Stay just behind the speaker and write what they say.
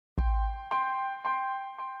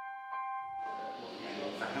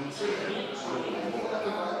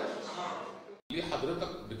ليه حضرتك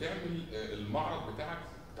بتعمل المعرض بتاعك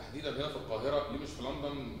تحديدا هنا في القاهرة؟ ليه مش في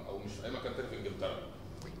لندن أو مش في أي مكان تاني في إنجلترا؟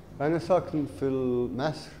 أنا ساكن في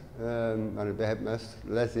مصر، أنا بحب مصر،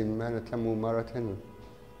 لازم أنا أتم معرض هنا.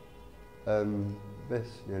 بس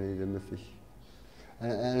يعني ده ما فيش.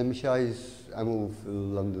 أنا مش عايز أعمل في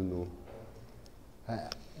لندن.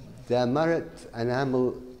 ده معرض أنا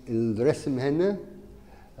أعمل الرسم هنا،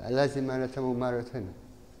 لازم أنا أتم معرض هنا.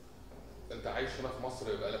 أنت عايش هنا في مصر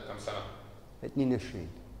بقالك كام سنة؟ 22.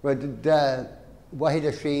 وده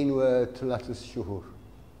 21 و3 شهور.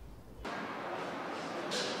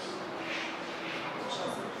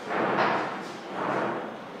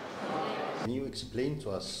 Can you explain to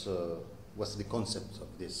us what's the concept of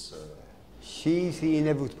this? She's the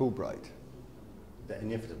inevitable bride. The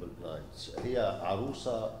inevitable bride. هي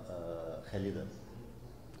عروسة خالدة.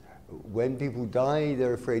 When people die,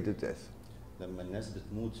 they're afraid of death. لما الناس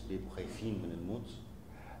بتموت بيبقوا خايفين من الموت.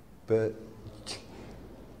 But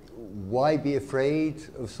why be afraid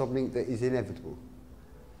of something that is inevitable?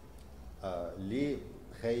 ليه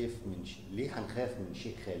خايف من شيء؟ ليه هنخاف من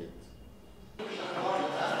شيء خالد؟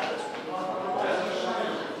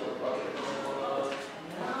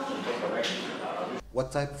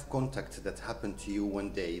 What type of contact that happened to you one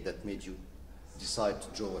day that made you decide to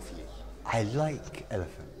draw a film? I like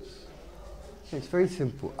elephants. It's very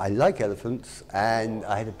simple. I like elephants, and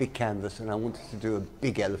I had a big canvas, and I wanted to do a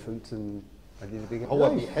big elephant, and I did a big elephant.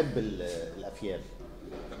 هو بيحب الأفيال،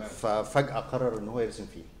 ففجأة قرر إن هو يرسم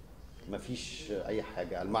فيه. مفيش أي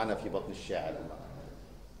حاجة، المعنى في بطن الشاعر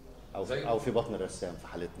أو في بطن الرسام في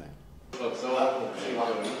حالتنا يعني.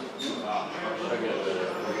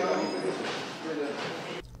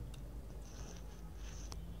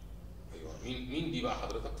 مين دي بقى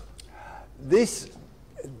حضرتك؟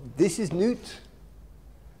 This is Newt,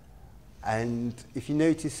 and if you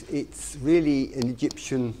notice, it's really an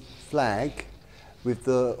Egyptian flag with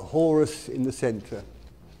the Horus in the center.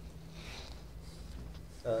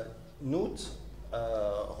 نوت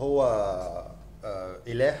هو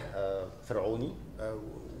إله فرعوني.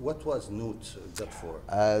 What was Nut good for?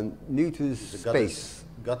 Newt was space.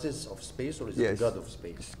 Goddess of space, or is Yes, it god of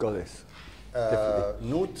space? It's goddess.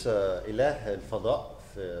 نوت إله الفضاء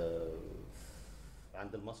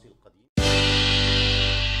عند المصري القديم.